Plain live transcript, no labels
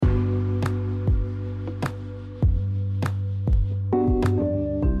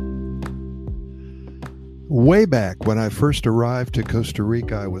Way back when I first arrived to Costa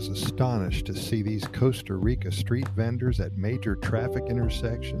Rica, I was astonished to see these Costa Rica street vendors at major traffic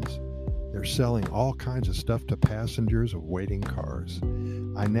intersections. They're selling all kinds of stuff to passengers of waiting cars.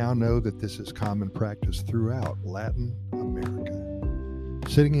 I now know that this is common practice throughout Latin America.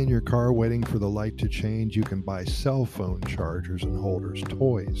 Sitting in your car waiting for the light to change, you can buy cell phone chargers and holders,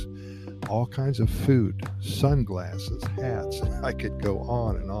 toys, all kinds of food, sunglasses, hats. I could go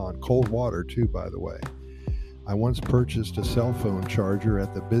on and on. Cold water too, by the way. I once purchased a cell phone charger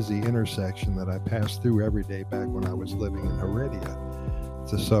at the busy intersection that I passed through every day back when I was living in Heredia.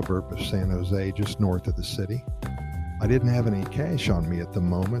 It's a suburb of San Jose, just north of the city. I didn't have any cash on me at the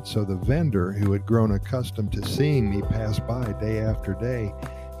moment, so the vendor, who had grown accustomed to seeing me pass by day after day,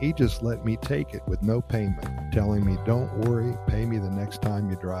 he just let me take it with no payment, telling me, "Don't worry, pay me the next time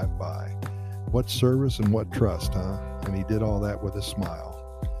you drive by." What service and what trust, huh? And he did all that with a smile.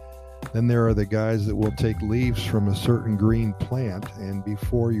 Then there are the guys that will take leaves from a certain green plant and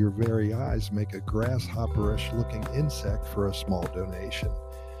before your very eyes make a grasshopperish looking insect for a small donation.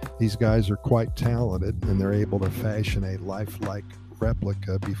 These guys are quite talented and they're able to fashion a lifelike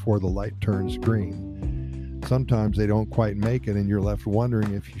replica before the light turns green. Sometimes they don't quite make it and you're left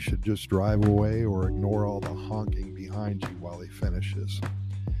wondering if you should just drive away or ignore all the honking behind you while he finishes.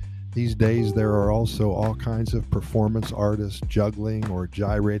 These days, there are also all kinds of performance artists juggling or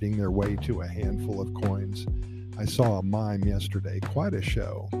gyrating their way to a handful of coins. I saw a mime yesterday, quite a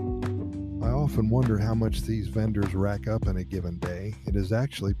show. I often wonder how much these vendors rack up in a given day. It is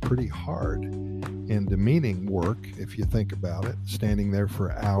actually pretty hard and demeaning work, if you think about it, standing there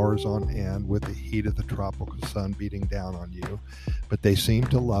for hours on end with the heat of the tropical sun beating down on you, but they seem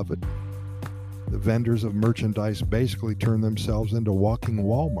to love it. The vendors of merchandise basically turn themselves into walking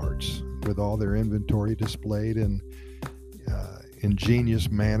Walmarts with all their inventory displayed in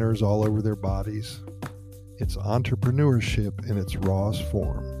ingenious manners all over their bodies. It's entrepreneurship in its rawest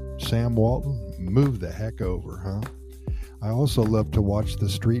form. Sam Walton, move the heck over, huh? I also love to watch the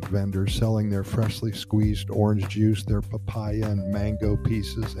street vendors selling their freshly squeezed orange juice, their papaya and mango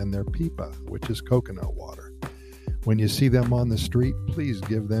pieces, and their pipa, which is coconut water. When you see them on the street, please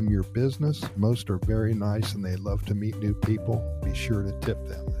give them your business. Most are very nice and they love to meet new people. Be sure to tip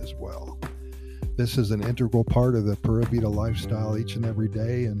them as well. This is an integral part of the Pura Vida lifestyle each and every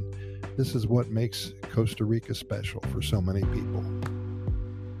day, and this is what makes Costa Rica special for so many people.